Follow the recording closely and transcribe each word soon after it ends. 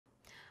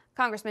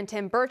Congressman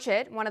Tim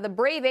Burchett, one of the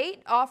Brave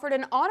Eight, offered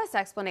an honest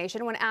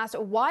explanation when asked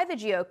why the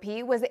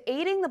GOP was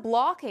aiding the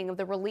blocking of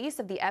the release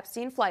of the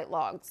Epstein flight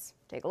logs.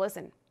 Take a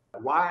listen.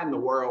 Why in the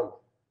world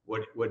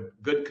would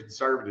good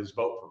conservatives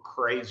vote for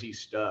crazy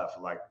stuff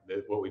like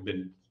what we've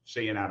been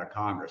seeing out of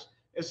Congress?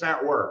 It's how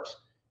it works.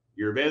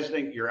 You're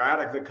visiting, you're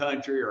out of the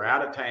country or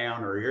out of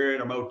town, or you're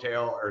in a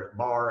motel or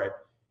bar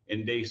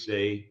in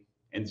D.C.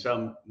 and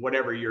some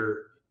whatever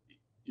you're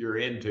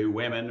into,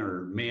 women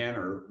or men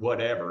or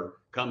whatever,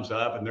 comes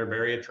up and they're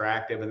very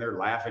attractive and they're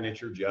laughing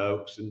at your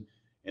jokes and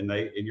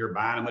you're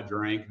buying them a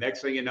drink.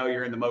 Next thing you know,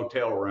 you're in the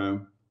motel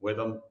room with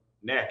them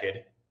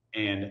naked,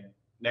 and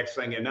next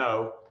thing you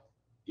know,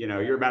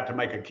 you're about to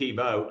make a key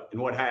vote, and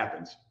what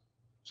happens?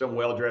 Some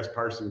well-dressed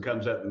person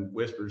comes up and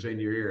whispers in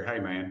your ear, "Hey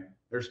man,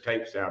 there's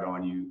tapes out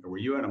on you. Were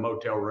you in a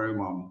motel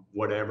room on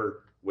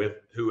whatever with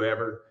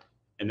whoever?"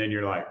 And then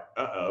you're like,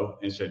 "Uh-oh,"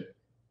 and said,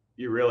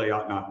 "You really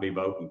ought not be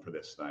voting for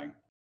this thing."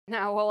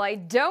 Now, while I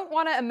don't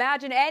want to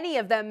imagine any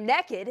of them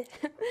naked,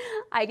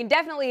 I can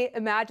definitely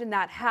imagine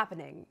that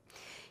happening.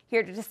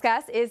 Here to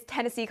discuss is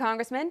Tennessee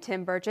Congressman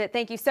Tim Burchett.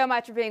 Thank you so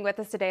much for being with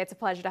us today. It's a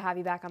pleasure to have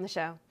you back on the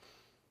show.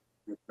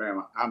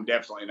 Ma'am, I'm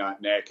definitely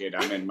not naked.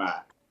 I'm in my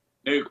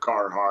new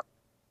Carhartt.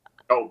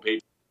 Old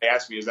people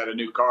ask me, "Is that a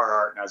new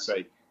Carhartt?" And I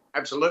say,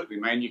 "Absolutely,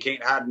 man. You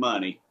can't hide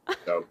money."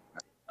 So.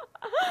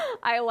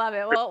 I love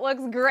it. Well, it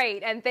looks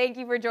great, and thank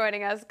you for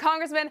joining us.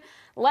 Congressman,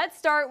 let's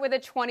start with a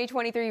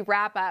 2023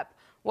 wrap-up.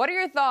 What are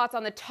your thoughts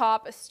on the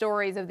top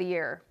stories of the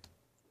year?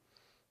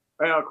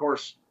 Well, of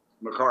course,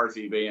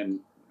 McCarthy being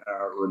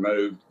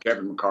removed,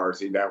 Kevin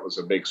McCarthy, that was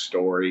a big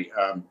story.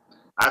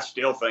 I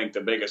still think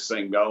the biggest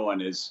thing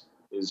going is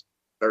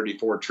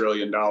 $34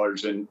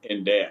 trillion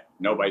in debt.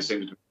 Nobody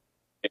seems to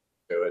be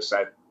to us.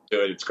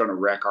 It's going to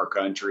wreck our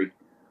country.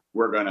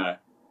 We're going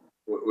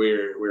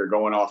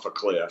off a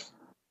cliff.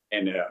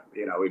 And,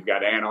 we've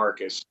got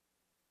anarchists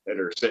that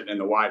are sitting in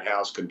the White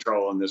House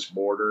controlling this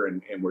border,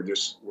 and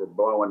we're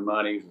blowing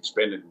money and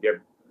spending,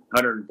 give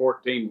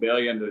 $114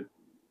 billion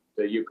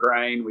to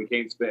Ukraine. We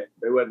can't spend,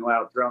 they wouldn't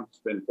allow Trump to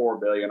spend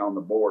 $4 billion on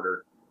the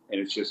border.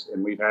 And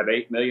and we've had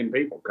 8 million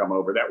people come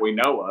over that we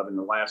know of in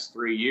the last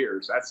 3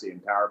 years. That's the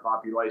entire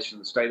population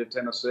of the state of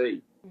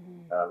Tennessee.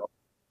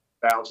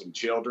 1,000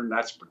 children.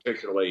 That's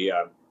particularly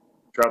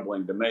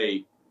troubling to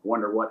me.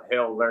 Wonder what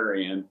hell they're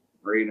in,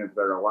 or even if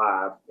they're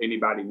alive.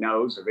 Anybody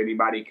knows, if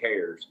anybody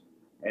cares.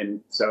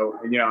 And so,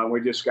 we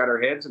just got our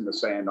heads in the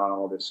sand on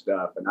all this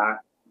stuff. And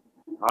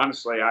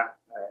honestly,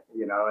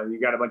 and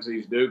you got a bunch of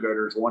these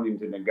do-gooders wanting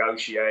to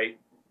negotiate,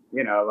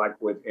 like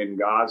in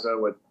Gaza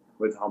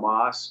with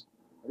Hamas.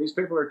 These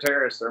people are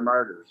terrorists, they're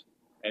murderers.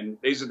 And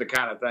these are the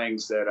kind of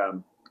things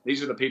that,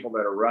 these are the people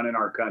that are running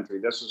our country.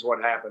 This is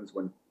what happens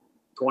when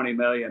 20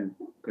 million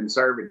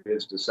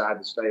conservatives decide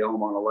to stay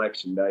home on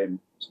election day and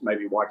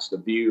maybe watch The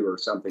View or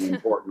something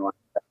important like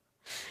that.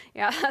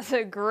 Yeah, that's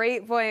a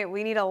great point.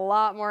 We need a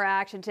lot more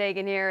action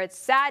taken here. It's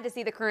sad to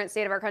see the current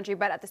state of our country,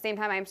 but at the same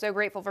time, I'm so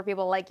grateful for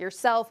people like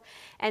yourself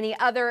and the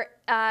other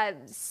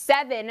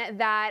 7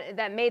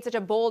 that made such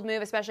a bold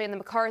move, especially in the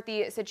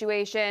McCarthy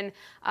situation.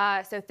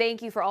 So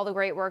thank you for all the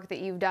great work that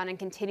you've done and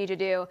continue to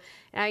do.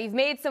 Now, you've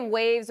made some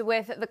waves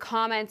with the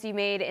comments you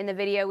made in the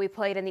video we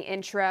played in the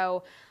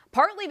intro,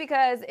 partly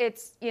because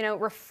it's,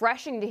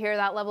 refreshing to hear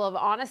that level of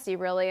honesty,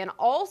 really, and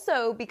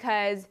also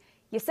because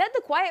you said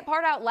the quiet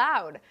part out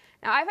loud.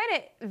 Now, I find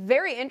it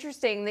very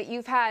interesting that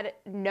you've had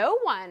no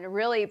one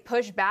really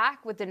push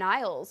back with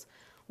denials.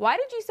 Why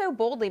did you so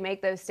boldly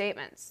make those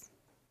statements?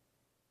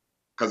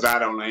 Because I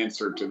don't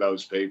answer to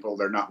those people.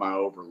 They're not my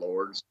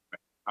overlords.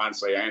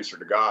 Honestly, I answer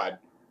to God,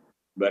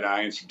 but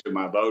I answer to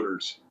my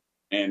voters.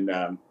 And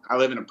I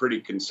live in a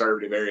pretty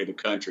conservative area of the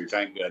country,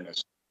 thank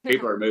goodness.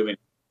 People are moving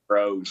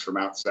roads from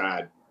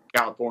outside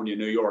California,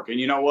 New York. And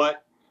you know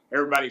what?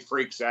 Everybody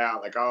freaks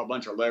out like, oh, a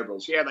bunch of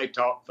liberals. Yeah, they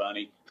talk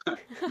funny.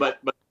 but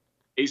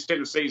East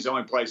Tennessee is the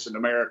only place in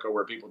America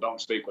where people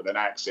don't speak with an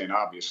accent,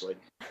 obviously.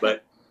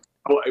 But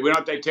you know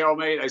what they tell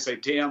me? They say,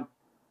 "Tim,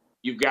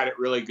 you've got it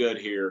really good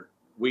here.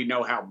 We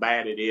know how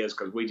bad it is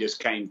because we just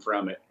came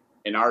from it.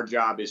 And our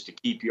job is to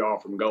keep you all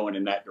from going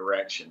in that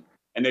direction."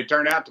 And they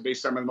turn out to be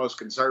some of the most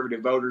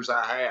conservative voters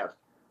I have,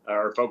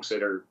 are folks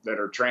that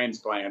are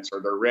transplants,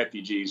 or they're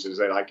refugees, as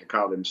they like to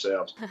call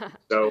themselves.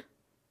 So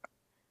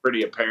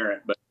pretty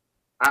apparent. But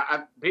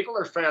people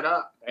are fed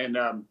up, and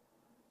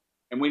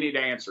we need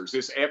answers.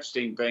 This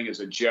Epstein thing is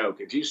a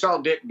joke. If you saw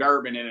Dick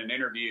Durbin in an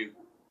interview,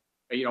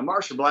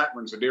 Marsha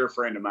Blackburn's a dear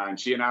friend of mine.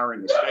 She and I are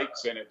in the state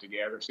senate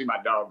together. See,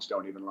 my dogs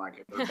don't even like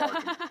it. They're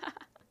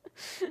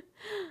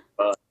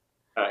barking.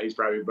 He's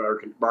probably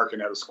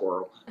barking at a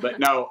squirrel. But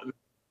no,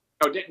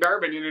 Dick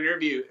Durbin in an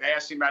interview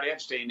asked him about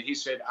Epstein. He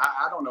said,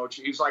 I don't know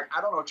he's like,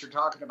 "I don't know what you're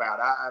talking about.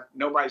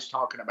 Nobody's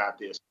talking about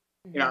this."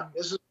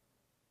 This is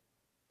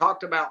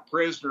talked about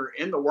prisoner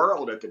in the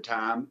world at the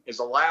time, is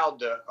allowed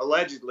to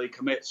allegedly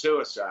commit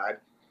suicide,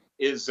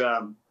 is,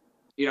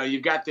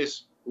 you've got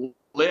this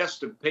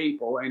list of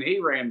people, and he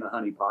ran the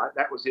honeypot.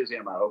 That was his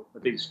MO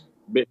with these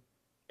big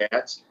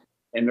cats,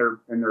 and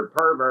they're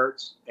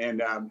perverts.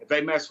 And if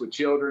they mess with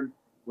children,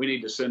 we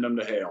need to send them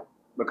to hell,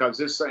 because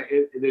this thing,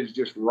 it is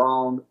just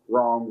wrong,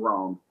 wrong,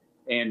 wrong.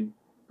 And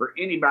for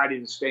anybody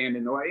to stand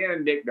in the way,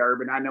 and Dick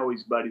Durbin, I know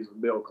he's buddies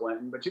with Bill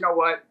Clinton, but you know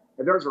what?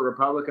 If there's a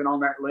Republican on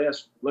that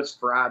list, let's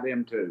fry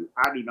them too.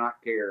 I do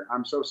not care.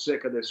 I'm so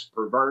sick of this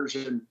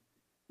perversion.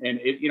 And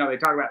they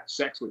talk about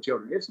sex with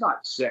children. It's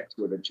not sex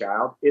with a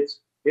child. It's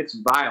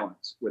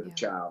violence with a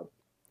child.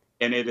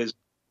 And it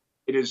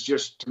is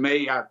just, to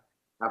me, I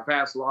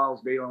passed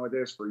laws dealing with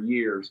this for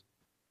years,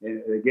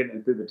 and getting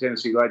it through the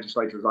Tennessee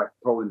legislature was like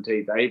pulling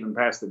teeth. I even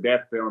passed the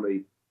death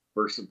penalty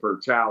for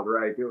child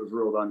rape. It was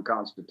ruled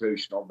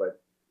unconstitutional,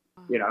 but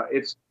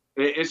it's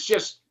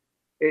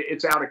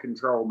out of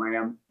control,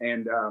 ma'am.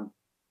 And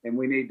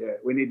we need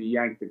to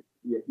yank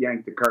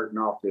the curtain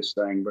off this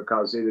thing,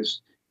 because it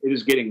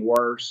is getting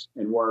worse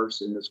and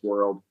worse in this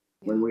world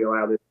when we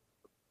allow this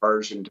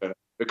version to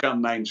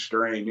become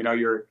mainstream.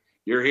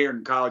 You're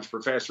hearing college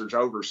professors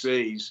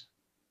overseas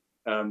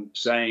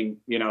saying,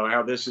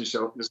 how this is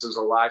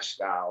a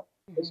lifestyle.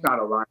 Mm-hmm. It's not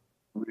a lifestyle,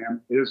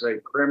 man. It is a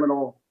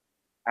criminal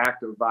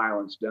act of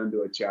violence done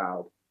to a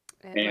child.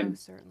 It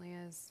most certainly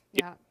is.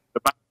 Yeah.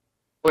 The Bible's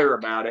clear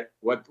about it.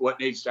 What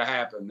needs to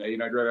happen? I'd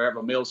rather have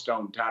a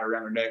millstone tied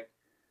around their neck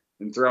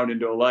and thrown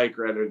into a lake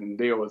rather than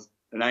deal with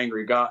an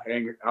angry God,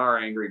 our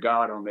angry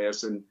God on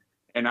this. And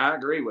I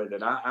agree with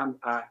it.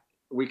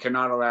 We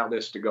cannot allow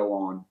this to go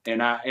on.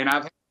 And I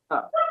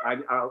got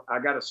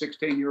a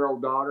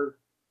 16-year-old daughter,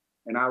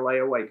 and I lay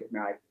awake at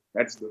night.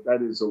 That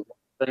is the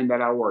thing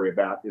that I worry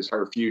about, is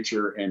her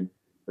future. And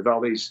with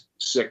all these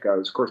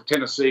sickos, of course,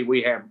 Tennessee,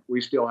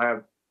 we still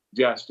have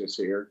justice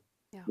here.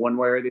 Yeah. One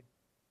way or the other,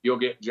 you'll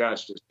get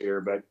justice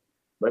here. But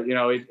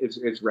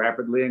it's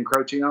rapidly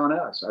encroaching on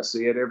us. I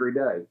see it every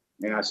day,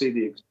 and I see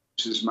the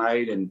excuses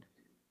made, and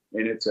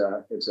it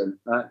is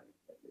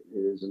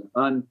an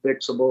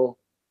unfixable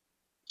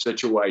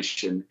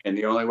situation, and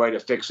the only way to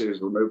fix it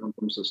is remove them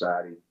from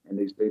society, and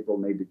these people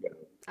need to go.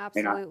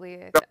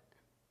 Absolutely.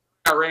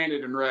 I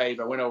ranted and raved.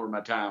 I went over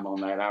my time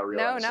on that. I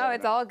realized. No,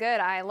 it's all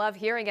good. I love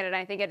hearing it, and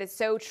I think it is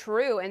so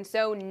true and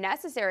so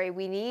necessary.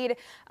 We need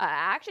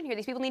action here.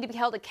 These people need to be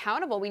held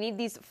accountable. We need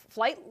these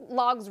flight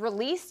logs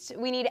released.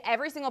 We need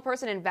every single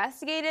person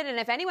investigated, and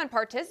if anyone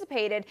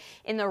participated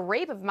in the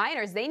rape of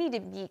minors, they need to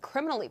be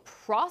criminally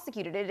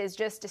prosecuted. It is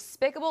just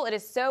despicable. It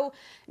is so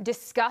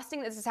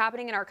disgusting that this is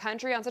happening in our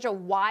country on such a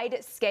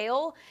wide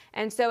scale.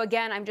 And so,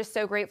 again, I'm just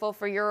so grateful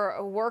for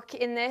your work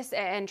in this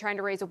and trying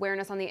to raise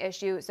awareness on the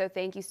issue. So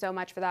thank you so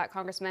much for that,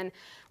 Congressman.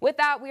 With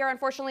that, we are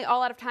unfortunately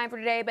all out of time for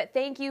today, but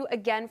thank you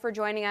again for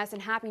joining us,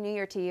 and Happy New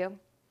Year to you.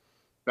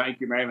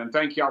 Thank you, ma'am, and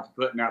thank y'all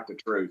for putting out the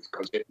truth,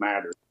 because it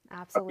matters.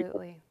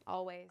 Absolutely.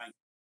 Always.